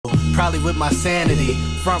probably with my sanity.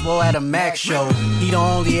 Front row at a Mac show. He the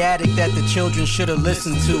only addict that the children should have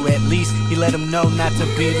listened to. At least he let them know not to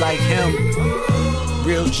be like him.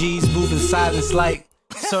 Real G's moving silence like,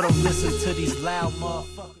 so don't listen to these loud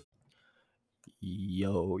motherfuckers.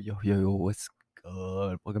 Yo, what's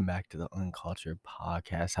good? Welcome back to the Uncultured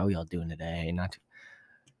Podcast. How y'all doing today?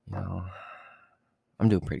 I'm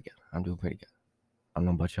doing pretty good. I don't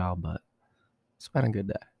know about y'all, but it's been a good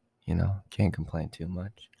day. Can't complain too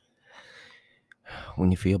much.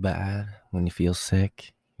 When you feel bad, when you feel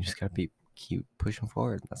sick, you just gotta keep pushing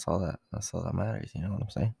forward. That's all that matters. You know what I'm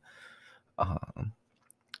saying?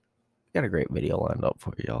 Got a great video lined up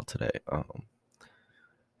for y'all today.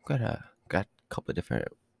 Got a couple of different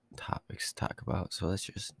topics to talk about, so let's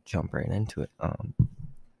just jump right into it.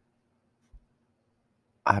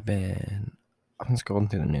 I've been scrolling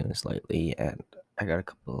through the news lately, and I got a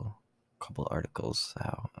couple articles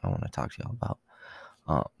I want to talk to y'all about.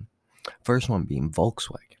 First one being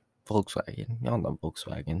Volkswagen. Y'all know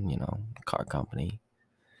Volkswagen, car company.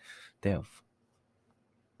 They have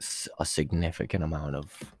a significant amount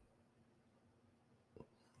of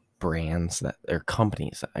brands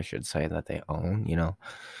companies, I should say, that they own,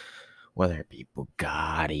 whether it be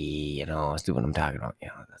Bugatti, see what I'm talking about.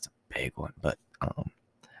 That's a big one. But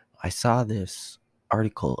I saw this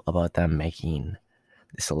article about them making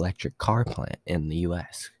this electric car plant in the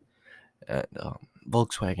US. And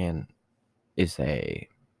Volkswagen is a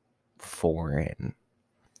foreign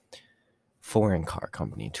car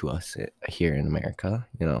company to us here in America,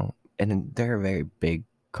 and they're a very big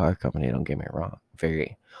car company, don't get me wrong,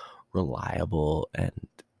 very reliable and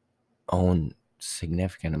own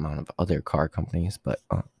significant amount of other car companies. But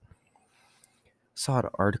saw an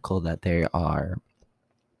article that they are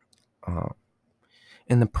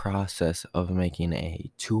in the process of making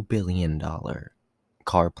a $2 billion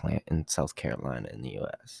car plant in South Carolina in the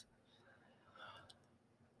US.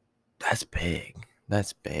 That's big.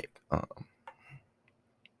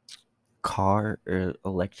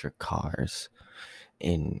 Electric cars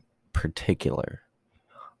in particular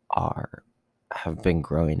have been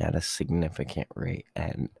growing at a significant rate,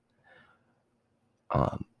 and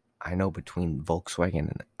I know between Volkswagen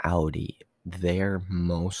and Audi, their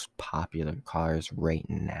most popular cars right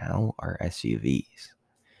now are SUVs,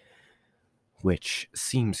 which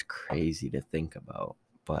seems crazy to think about,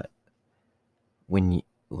 but when you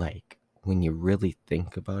really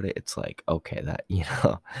think about it, it's like, okay, that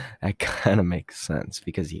that kind of makes sense,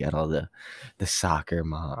 because you got all the soccer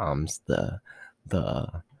moms, the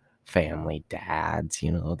family dads,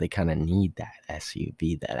 they kind of need that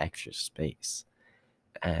SUV, that extra space.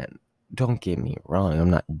 And don't get me wrong, I'm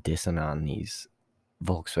not dissing on these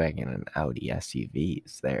Volkswagen and Audi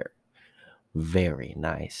SUVs. They're very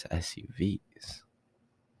nice SUVs.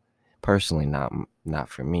 Personally, not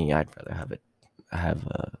for me. I'd rather have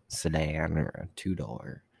a sedan or a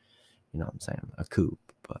two-door, a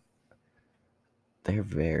coupe, but they're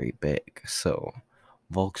very big. So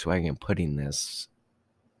Volkswagen putting this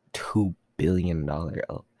 $2 billion,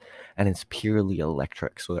 and it's purely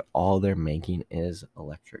electric, so all they're making is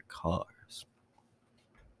electric cars,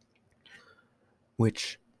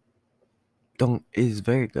 which is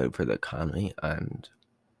very good for the economy and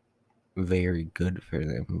very good for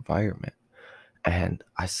the environment. And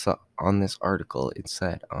I saw on this article, it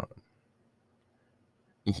said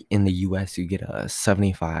in the US you get a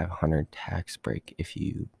 $7,500 tax break if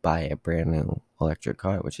you buy a brand new electric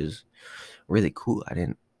car, which is really cool. I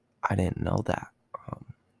didn't know that.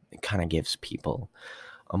 It kind of gives people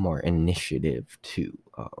a more initiative to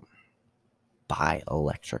buy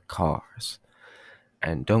electric cars.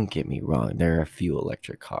 And don't get me wrong, there are a few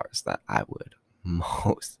electric cars that I would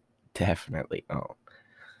most definitely own.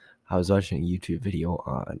 I was watching a YouTube video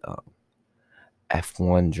on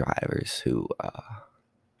F1 drivers who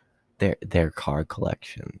their car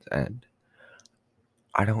collections, and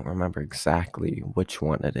I don't remember exactly which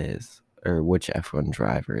one it is or which F1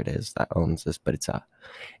 driver it is that owns this, but it's a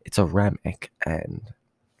Remick, and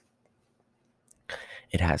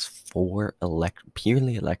it has four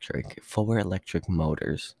purely electric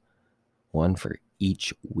motors, one for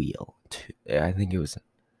each wheel. I think it was,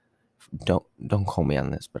 don't quote me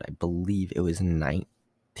on this, but I believe it was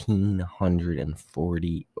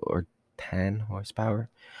 1940 or 10 horsepower,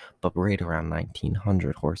 but right around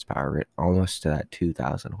 1900 horsepower, almost to that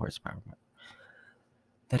 2000 horsepower.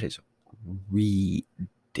 That is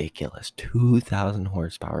ridiculous. 2000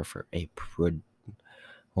 horsepower for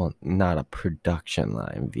not a production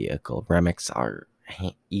line vehicle. Remicks are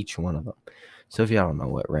each one of them. So if y'all don't know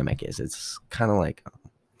what Remick is, it's kind of like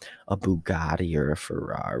a Bugatti or a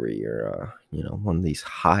Ferrari or one of these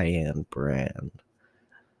high-end brand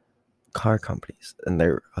car companies, and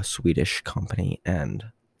they're a Swedish company, and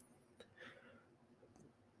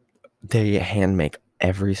they hand make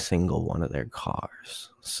every single one of their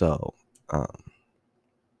cars. So,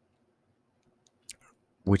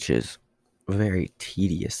 which is very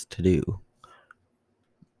tedious to do.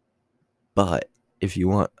 But if you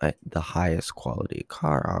want the highest quality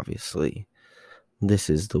car, obviously, this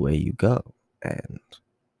is the way you go. And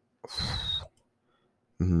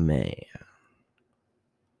man,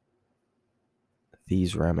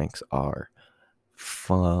 these Remics are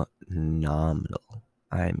phenomenal.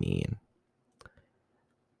 I mean,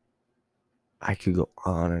 I could go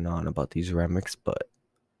on and on about these Remics, but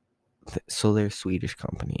so they're a Swedish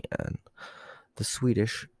company, and the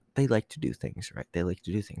Swedish, they like to do things right. They like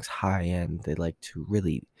to do things high end. They like to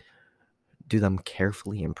really do them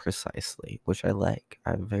carefully and precisely, which I like.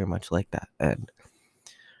 I very much like that. And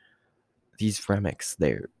these Remics,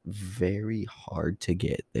 they're very hard to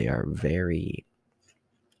get. They are very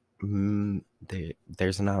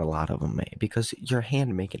there's not a lot of them made because you're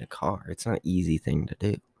hand making a car. It's not an easy thing to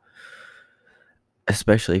do,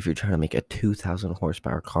 especially if you're trying to make a 2,000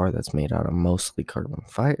 horsepower car that's made out of mostly carbon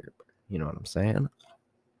fiber. You know what I'm saying?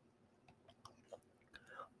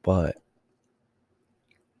 But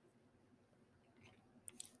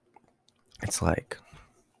it's like,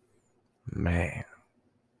 man,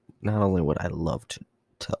 not only would I love to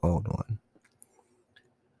own one,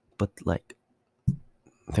 but like,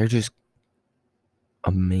 they're just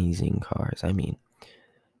amazing cars. I mean,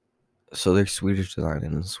 so they're Swedish design,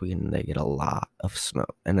 and in Sweden they get a lot of snow.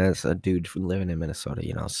 And as a dude living in Minnesota,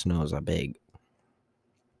 you know, snows are big.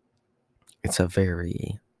 It's a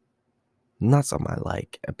very, not something I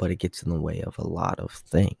like, but it gets in the way of a lot of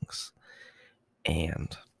things.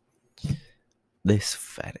 And this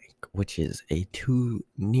Fennec, which is a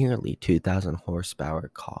nearly 2,000 horsepower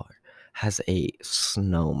car, has a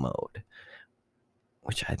snow mode,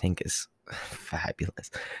 which I think is fabulous.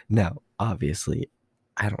 Now, obviously,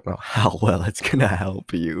 I don't know how well it's gonna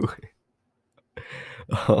help you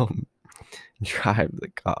drive the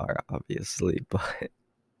car, obviously, but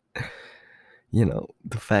you know,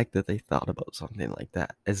 the fact that they thought about something like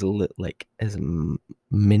that, as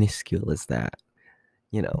minuscule as that,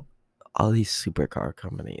 you know, all these supercar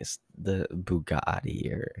companies, the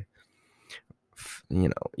Bugatti, or you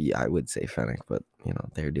know, yeah, I would say Fennec, but you know,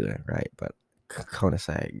 they're doing it right. But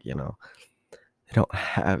Koenigsegg, you know, they don't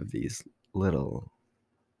have these little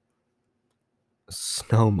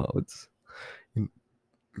snow modes.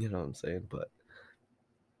 You know what I'm saying? But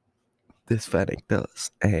this Fennec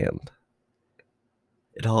does, and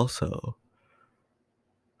it also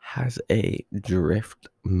has a drift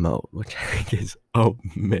mode, which I think is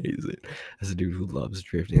amazing. As a dude who loves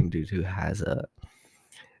drifting, a dude who has a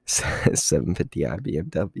 750i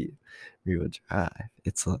BMW rear-wheel drive,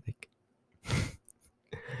 it's like,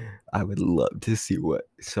 I would love to see what.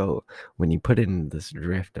 So when you put it in this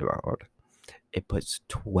drift mode, it puts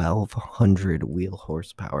 1,200 wheel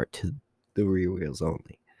horsepower to the rear wheels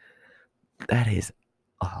only. That is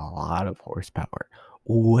a lot of horsepower,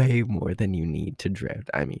 way more than you need to drift.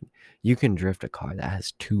 I mean, you can drift a car that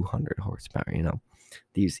has 200 horsepower, you know.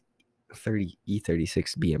 These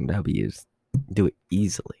E36 BMWs do it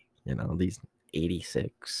easily, you know. These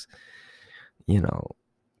 86, you know,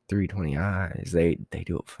 320i's, they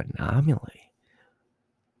do it phenomenally.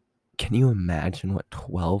 Can you imagine what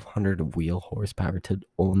 1,200 wheel horsepower to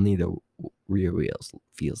only the rear wheels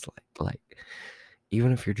feels like? Like,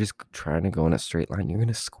 even if you're just trying to go in a straight line, you're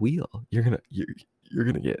gonna squeal. You're gonna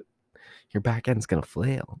get, your back end's gonna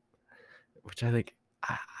flail. Which I think,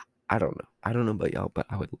 I don't know. I don't know about y'all, but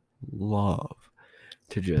I would love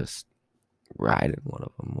to just ride in one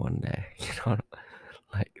of them one day. You know,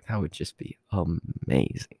 like, that would just be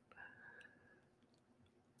amazing.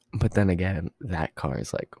 But then again, that car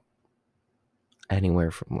is like anywhere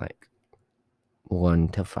from like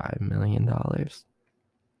 $1 to $5 million.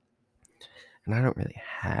 And I don't really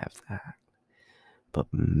have that. But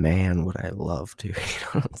man, would I love to. You know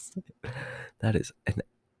what I'm saying? That is a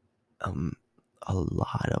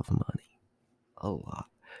lot of money. A lot.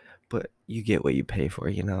 But you get what you pay for,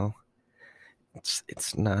 you know?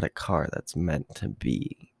 It's not a car that's meant to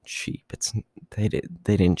be cheap. They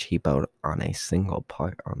didn't cheap out on a single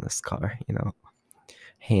part on this car, you know?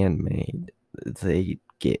 Handmade. They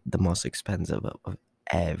get the most expensive of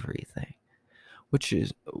everything. Which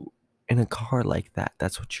is, in a car like that,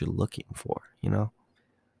 that's what you're looking for, you know?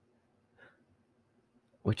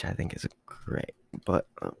 Which I think is great. But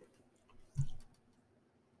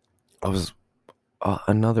I was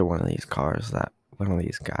another one of these cars that one of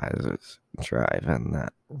these guys is driving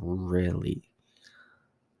that really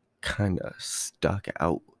kind of stuck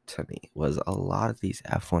out to me was a lot of these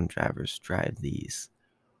F1 drivers drive these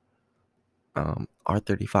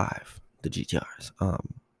R35, the GTRs.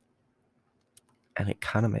 And it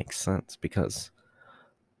kind of makes sense because,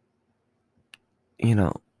 you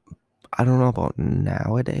know, I don't know about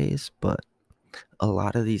nowadays, but a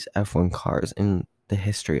lot of these F1 cars in the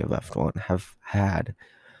history of F1 have had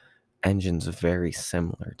engines very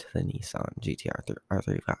similar to the Nissan GTR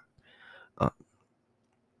R35.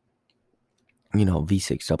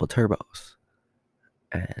 V6 double turbos.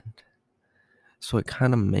 And so it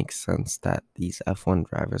kind of makes sense that these F1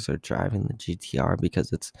 drivers are driving the GTR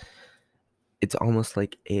because it's almost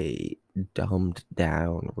like a dumbed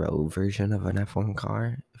down road version of an F1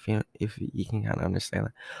 car. If you can kind of understand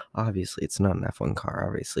that. Obviously, it's not an F1 car.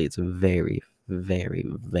 Obviously, it's very, very,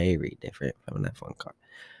 very different from an F1 car.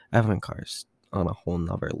 F1 cars on a whole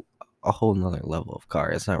nother level of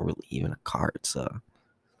car. It's not really even a car.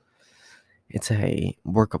 It's a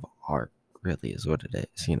work of art, really, is what it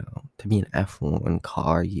is. To be an F1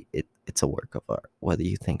 car, it's a work of art, whether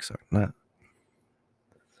you think so or not.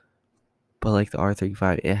 But like the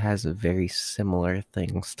R35, it has very similar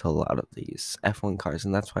things to a lot of these F1 cars,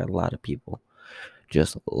 and that's why a lot of people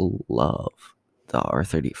just love the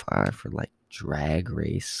R35 for like drag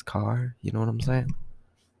race car. You know what I'm saying?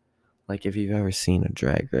 Like if you've ever seen a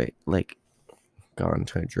drag race, like gone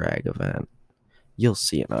to a drag event, you'll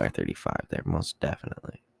see an R35 there most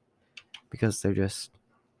definitely, because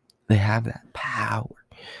they have that power,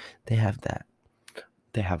 they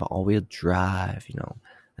have all-wheel drive,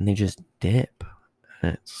 and they just dip.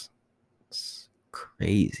 And it's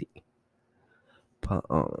crazy. But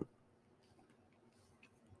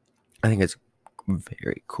I think it's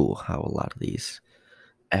very cool how a lot of these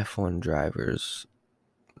F1 drivers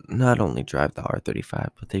not only drive the R35,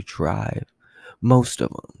 but most of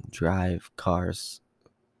them drive cars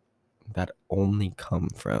that only come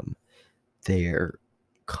from their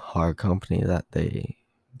car company that they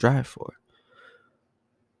drive for.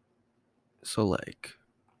 So like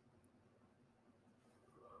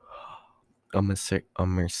a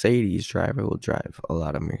Mercedes driver will drive a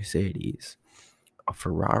lot of Mercedes. A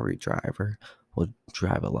Ferrari driver will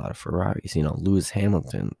drive a lot of Ferraris. Lewis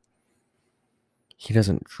Hamilton, he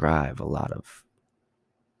doesn't drive a lot of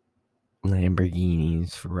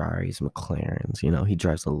Lamborghinis, Ferraris, McLarens. He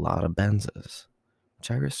drives a lot of Benzes,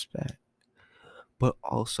 which I respect. But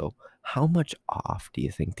also, how much off do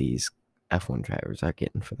you think these F1 drivers are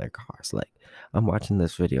getting for their cars? Like, I'm watching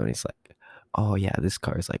this video and he's like, oh yeah, this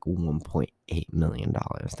car is like $1.8 million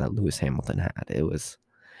that Lewis Hamilton had. It was,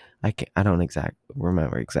 I don't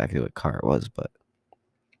remember exactly what car it was, but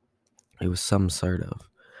it was some sort of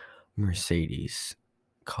Mercedes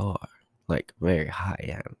car, like very high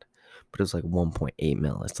end, but it was like 1.8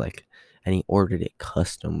 mil. It's like, and he ordered it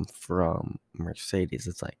custom from Mercedes.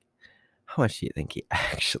 It's like, how much do you think he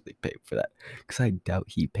actually paid for that? Because I doubt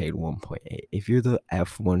he paid 1.8. If you're the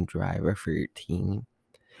F1 driver for your team,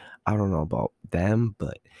 I don't know about them,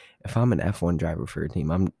 but if I'm an F1 driver for a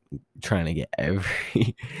team, I'm trying to get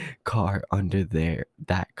every car under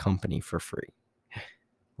that company for free.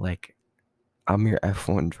 Like, I'm your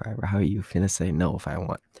F1 driver. How are you finna say no if I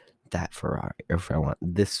want that Ferrari, or if I want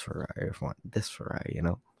this Ferrari, or if I want this Ferrari,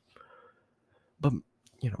 But,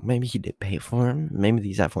 maybe he did pay for them. Maybe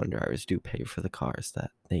these F1 drivers do pay for the cars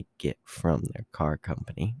that they get from their car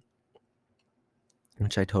company,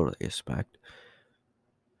 which I totally respect.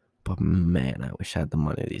 But man, I wish I had the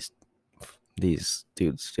money these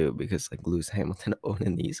dudes do, because like Lewis Hamilton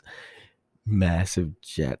owning these massive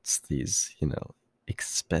jets, these,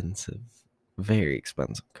 expensive, very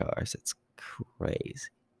expensive cars. It's crazy.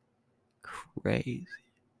 Crazy.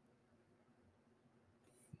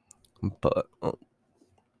 But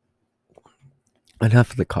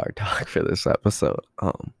enough of the car talk for this episode.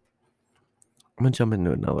 I'm gonna jump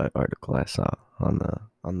into another article I saw on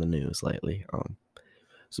the news lately.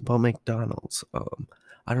 It's about McDonald's.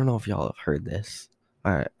 I don't know if y'all have heard this.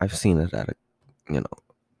 I've seen it at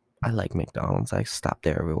I like McDonald's. I stop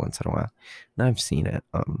there every once in a while, and I've seen it.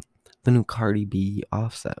 The new Cardi B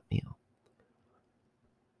Offset meal.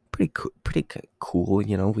 Pretty cool.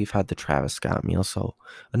 We've had the Travis Scott meal, so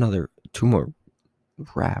two more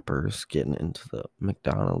rappers getting into the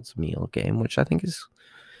McDonald's meal game, which I think is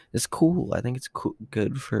cool. I think it's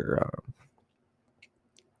good for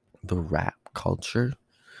the rap culture.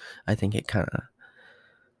 I think it kind of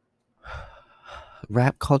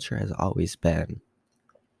rap culture has always been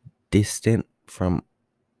distant from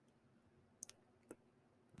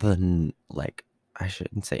the, I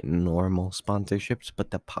shouldn't say normal sponsorships,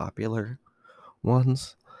 but the popular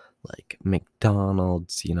ones. like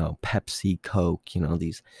McDonald's, Pepsi, Coke,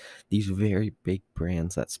 these very big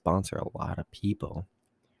brands that sponsor a lot of people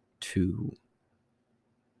to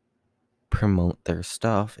promote their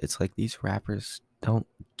stuff. It's like these rappers don't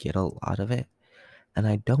get a lot of it. And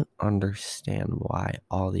I don't understand why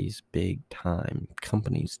all these big time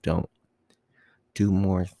companies don't do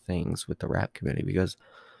more things with the rap community, because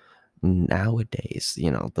nowadays,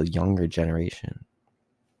 the younger generation,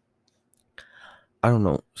 I don't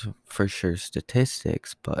know for sure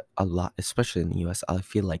statistics, but a lot, especially in the US, I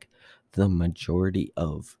feel like the majority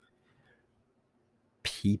of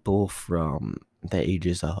people from the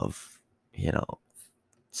ages of,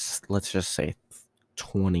 let's just say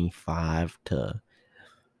 25 to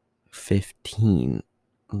 15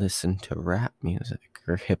 listen to rap music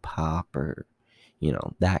or hip hop or,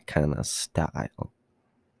 that kind of style.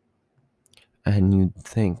 And you'd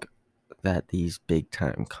think that these big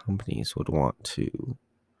time companies would want to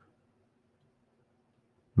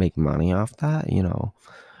make money off that,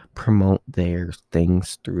 promote their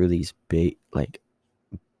things through these big, like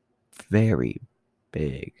very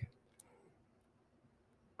big,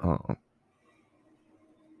 not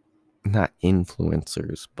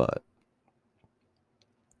influencers, but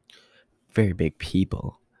very big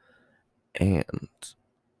people. And,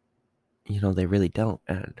 they really don't.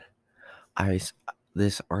 And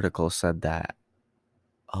this article said that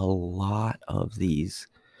a lot of these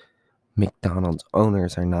McDonald's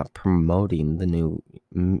owners are not promoting the new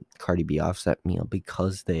Cardi B Offset meal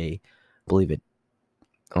because they believe it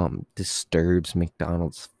disturbs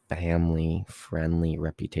McDonald's family friendly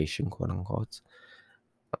reputation, quote unquote.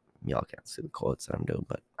 Y'all can't see the quotes that I'm doing,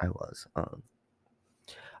 but I was.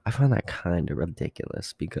 I find that kind of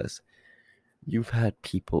ridiculous because you've had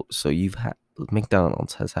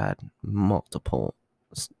McDonald's has had multiple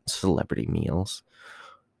celebrity meals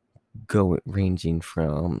ranging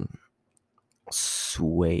from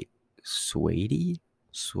Sway,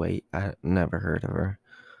 I never heard of her,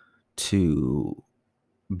 to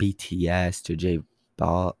BTS, to J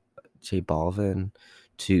Balvin,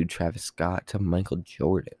 to Travis Scott, to Michael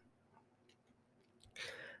Jordan.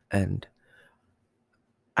 And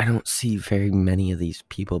I don't see very many of these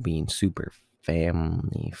people being super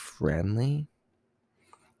family friendly.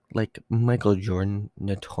 Like Michael Jordan,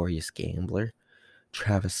 notorious gambler.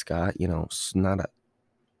 Travis Scott, not a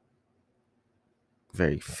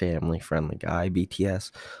very family friendly guy.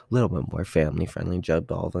 BTS, a little bit more family friendly. J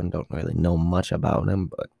Balvin, don't really know much about him,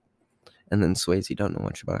 but and then Swayze, don't know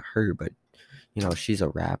much about her, but she's a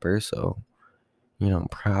rapper, so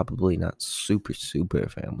probably not super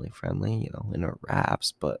family friendly, in her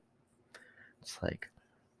raps, but it's like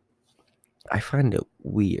I find it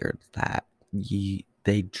weird that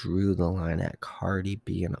they drew the line at Cardi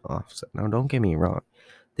B and Offset. Now, don't get me wrong,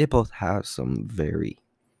 they both have some very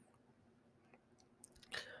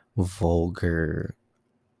vulgar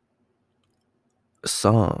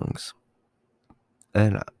songs,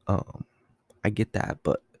 and I get that,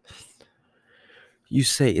 but you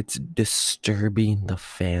say it's disturbing the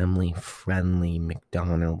family-friendly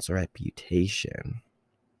McDonald's reputation.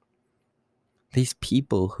 These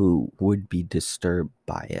people who would be disturbed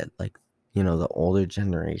by it, like, the older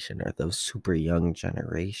generation or the super young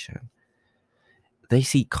generation, they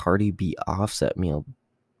see Cardi B Offset meal.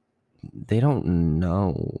 They don't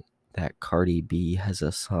know that Cardi B has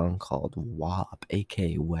a song called WAP,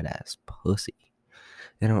 aka Wet Ass Pussy.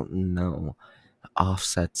 They don't know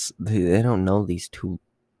Offset's, they don't know these two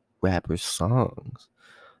rappers' songs.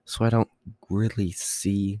 So I don't really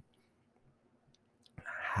see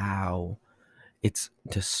how it's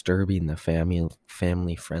disturbing the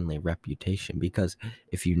family friendly reputation, because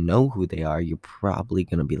if you know who they are, you're probably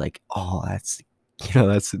gonna be like, oh, that's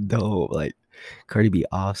that's dope. Like Cardi B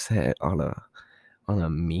Offset on a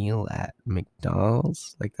meal at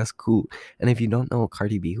McDonald's, like that's cool. And if you don't know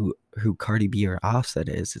Cardi B, who Cardi B or Offset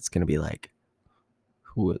is, it's gonna be like,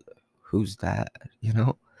 who's that?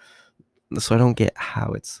 So I don't get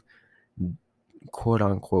how it's quote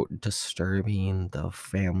unquote disturbing the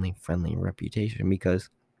family friendly reputation, because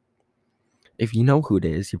if you know who it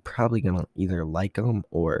is, you're probably gonna either like them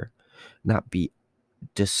or not be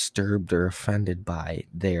disturbed or offended by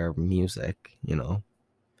their music, And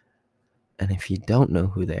if you don't know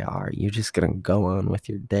who they are, you're just gonna go on with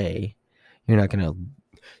your day. You're not gonna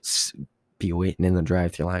be waiting in the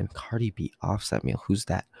drive-thru line. Cardi B Offset meal. Who's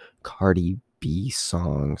that? Cardi B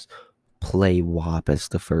songs. Play WAP as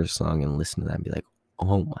the first song and listen to that and be like,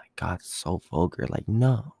 oh my god, it's so vulgar. Like,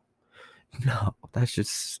 no, that's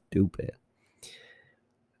just stupid.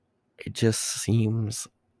 It just seems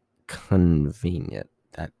convenient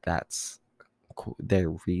that that's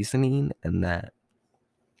their reasoning, and that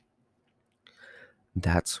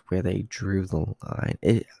That's where they drew the line.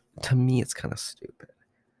 To me, it's kind of stupid.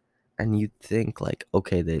 And you'd think like,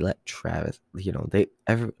 okay, they let Travis,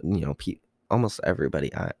 almost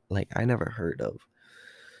everybody. I never heard of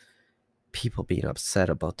people being upset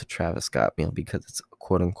about the Travis Scott meal because it's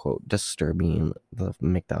quote unquote disturbing the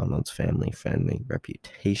McDonald's family-friendly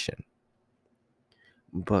reputation.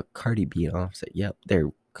 But Cardi B and Offset, yep,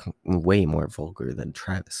 they're way more vulgar than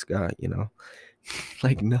Travis Scott,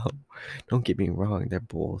 Like, no, don't get me wrong, they're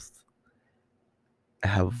both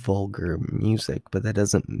have vulgar music, but that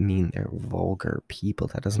doesn't mean they're vulgar people.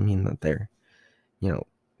 That doesn't mean that they're,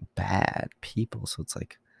 bad people. So it's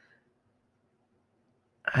like,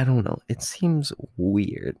 I don't know. It seems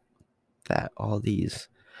weird that all these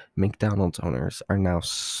McDonald's owners are now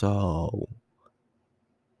so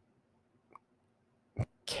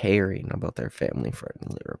caring about their family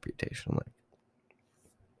friendly reputation. Like,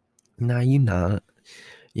 nah, you're not,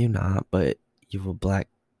 but you have a black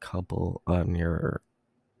couple on your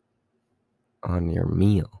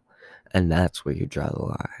meal, and that's where you draw the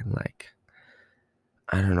line. Like,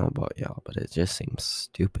 I don't know about y'all, but it just seems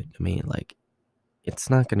stupid to me. Like, it's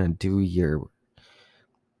not gonna do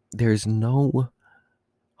there's no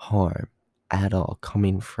harm at all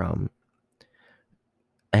coming from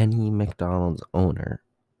any McDonald's owner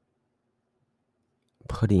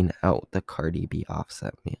putting out the Cardi B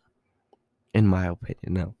Offset meal, in my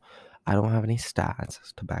opinion. No, I don't have any stats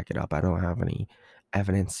to back it up. I don't have any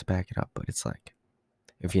evidence to back it up, but it's like,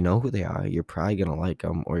 if you know who they are, you're probably gonna like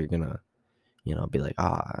them, or you're gonna, be like,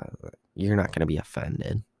 you're not gonna be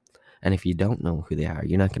offended. And if you don't know who they are,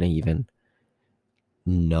 you're not gonna even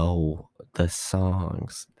know the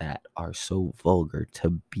songs that are so vulgar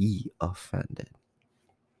to be offended.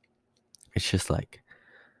 It's just like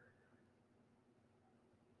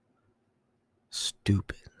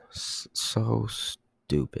stupid. So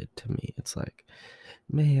stupid to me. It's like,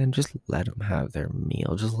 man, just let them have their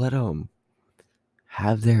meal. Just let them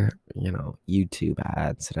have their, YouTube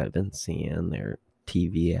ads that I've been seeing, their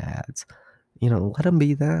TV ads. Let them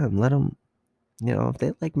be them. Let them, if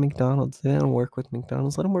they like McDonald's, they don't work with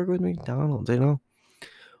McDonald's, let them work with McDonald's,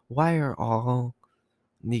 Why are all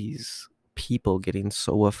these people getting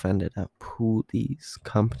so offended at who these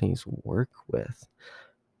companies work with?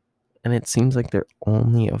 And it seems like they're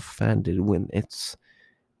only offended when it's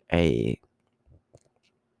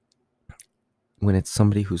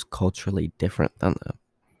somebody who's culturally different than them.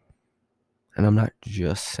 And I'm not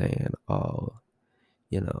just saying,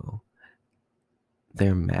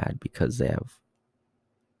 they're mad because they have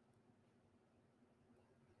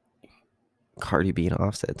Cardi B and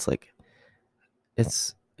Offset. It's like,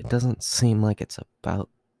 it doesn't seem like it's about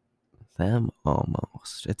them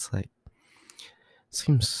almost. It's like, it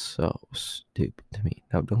seems so stupid to me.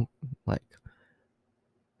 Now, don't, like,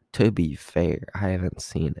 to be fair, I haven't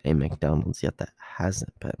seen a McDonald's yet that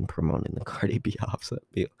hasn't been promoting the Cardi B Offset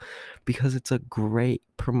meal, because it's a great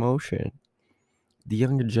promotion. The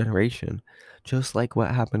younger generation, just like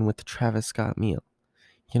what happened with the Travis Scott meal.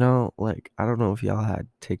 Like, I don't know if y'all had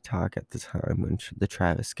TikTok at the time when the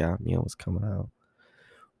Travis Scott meal was coming out,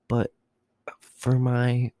 but for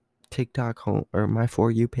my TikTok home, or my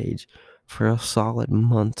For You page, for a solid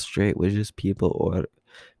month straight was just people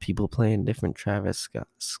playing different Travis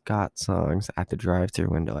Scott songs at the drive-thru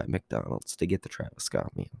window at McDonald's to get the Travis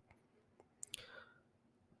Scott meal.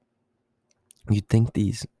 You'd think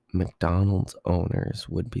these McDonald's owners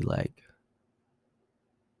would be like,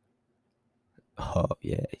 oh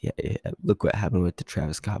yeah, look what happened with the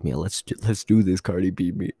Travis Scott meal. Let's do this Cardi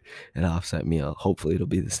B meal and Offset meal. Hopefully it'll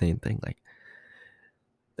be the same thing. Like,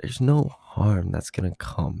 there's no harm that's gonna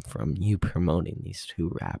come from you promoting these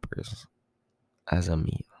two rappers as a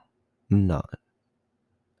meal. None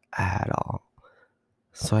at all.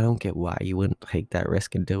 So I don't get why you wouldn't take that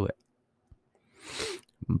risk and do it.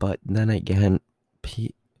 But then again,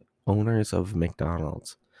 owners of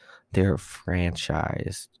McDonald's, they're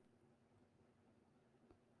franchised.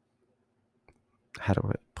 How do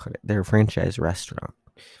I put it? They're a franchise restaurant.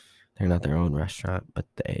 They're not their own restaurant, but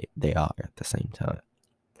they are at the same time.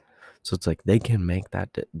 So it's like they can make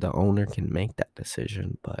that, the owner can make that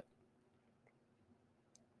decision, but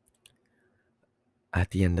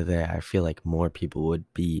at the end of the day, I feel like more people would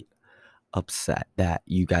be upset that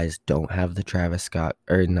you guys don't have the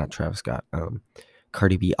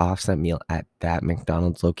Cardi B Offset meal at that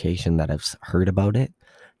McDonald's location that have heard about it,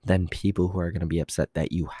 than people who are going to be upset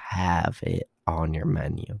that you have it on your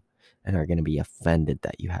menu and are going to be offended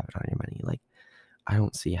that you have it on your menu. Like, I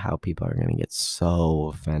don't see how people are going to get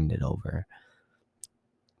so offended over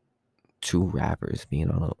two rappers being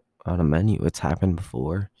on a menu. It's happened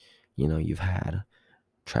before. You've had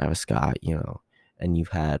Travis Scott, and you've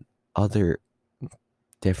had other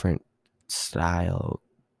different style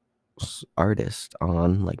artists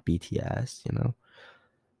on, like BTS,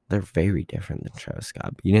 they're very different than Travis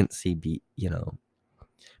Scott. You didn't see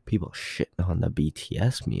people shitting on the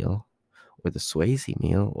BTS meal or the Swayze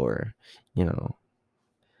meal, or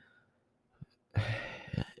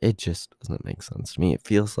it just doesn't make sense to me. It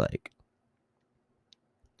feels like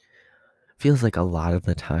a lot of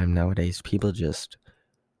the time nowadays people just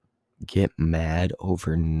get mad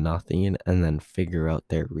over nothing and then figure out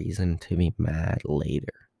their reason to be mad later.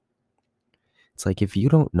 It's like, if you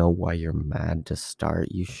don't know why you're mad to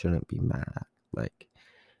start, you shouldn't be mad. Like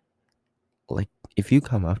if you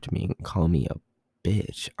come up to me and call me a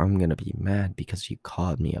bitch, I'm gonna be mad because you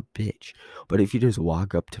called me a bitch. But if you just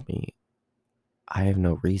walk up to me, I have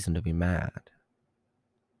no reason to be mad.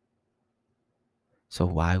 So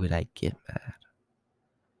why would I get mad?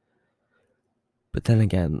 But then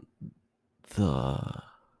again, how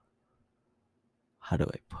do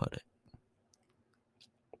I put it?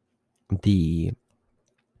 The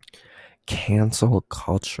cancel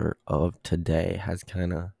culture of today has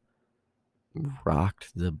kind of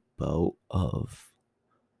rocked the boat of,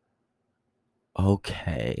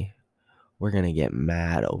 okay, we're going to get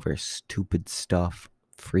mad over stupid stuff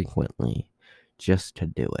frequently just to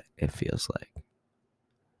do it, it feels like.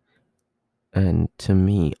 And to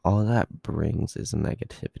me, all that brings is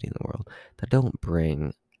negativity in the world. That don't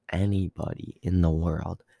bring anybody in the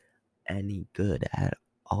world any good at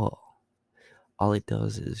all. All it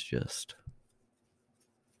does is just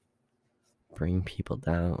bring people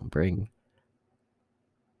down, bring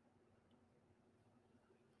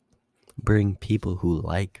people who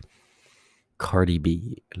like Cardi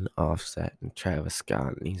B and Offset and Travis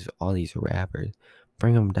Scott and all these rappers,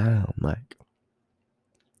 bring them down. Like,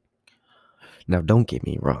 now don't get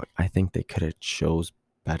me wrong, I think they could have chose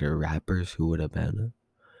better rappers who would have been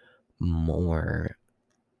more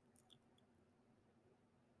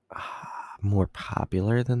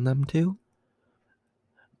popular than them too.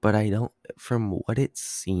 But from what it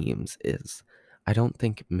seems is, I don't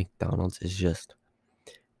think McDonald's is just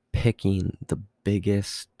picking the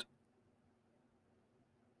biggest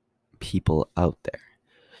people out there,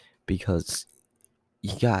 because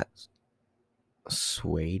you got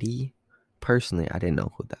Swady. Personally, I didn't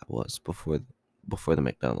know who that was before the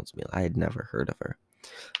McDonald's meal. I had never heard of her,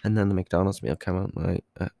 and then the McDonald's meal came out, and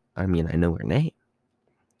I know her name.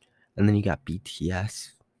 And then you got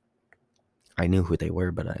BTS. I knew who they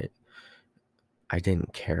were, but I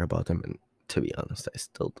didn't care about them, and to be honest, I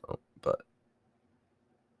still don't. But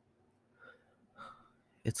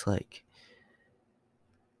it's like,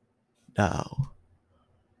 no,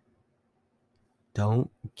 don't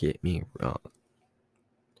get me wrong.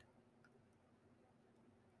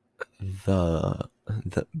 The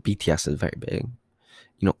BTS is very big.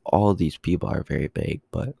 All these people are very big,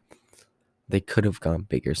 but they could have gone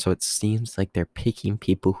bigger. So it seems like they're picking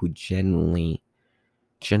people who genuinely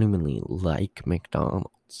like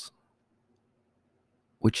McDonald's,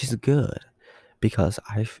 which is good, because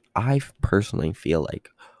I personally feel like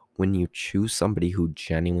when you choose somebody who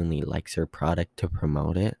genuinely likes your product to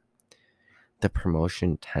promote it, the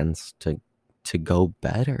promotion tends to go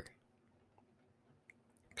better.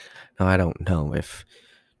 Now, I don't know if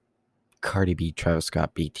Cardi B, Travis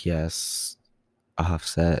Scott, BTS,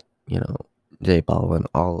 Offset, J Balvin,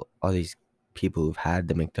 all these people who've had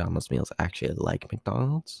the McDonald's meals actually like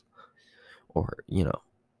McDonald's, or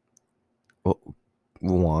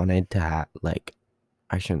wanted to have, like,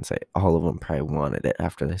 I shouldn't say all of them probably wanted it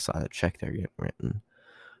after they saw the check they're getting written,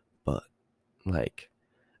 but like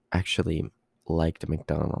actually liked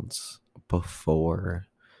McDonald's before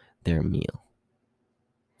their meal.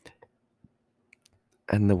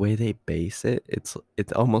 And the way they base it,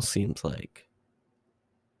 it almost seems like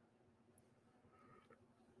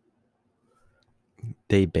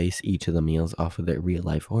they base each of the meals off of their real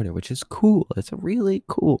life order, which is cool. It's really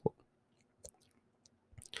cool.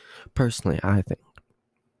 Personally, I think.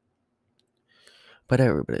 But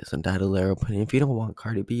everybody's entitled to their opinion. If you don't want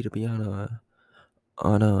Cardi B to be on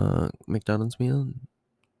a McDonald's meal,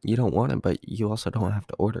 you don't want it, but you also don't have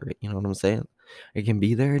to order it. You know what I'm saying? It can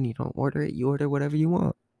be there and you don't order it. You order whatever you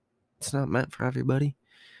want. It's not meant for everybody.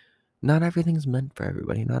 Not everything's meant for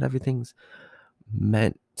everybody. Not everything's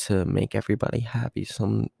meant to make everybody happy.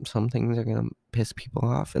 Some things are gonna piss people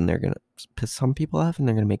off, and they're gonna piss some people off, and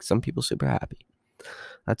they're gonna make some people super happy.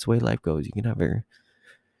 That's the way life goes.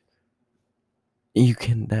 You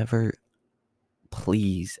can never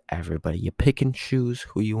please everybody. You pick and choose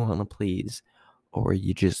who you want to please, or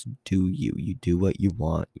you just do you. You do what you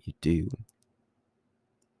want.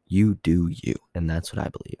 You do you, and that's what I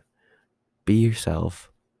believe. Be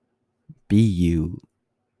yourself. Be you.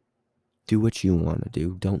 Do what you want to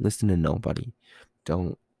do. Don't listen to nobody.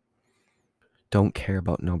 Don't care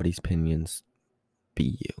about nobody's opinions.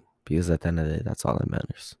 Be you. Because at the end of the day, that's all that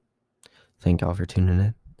matters. Thank y'all for tuning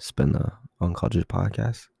in. It's been the Uncultured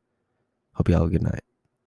Podcast. Hope y'all have a good night.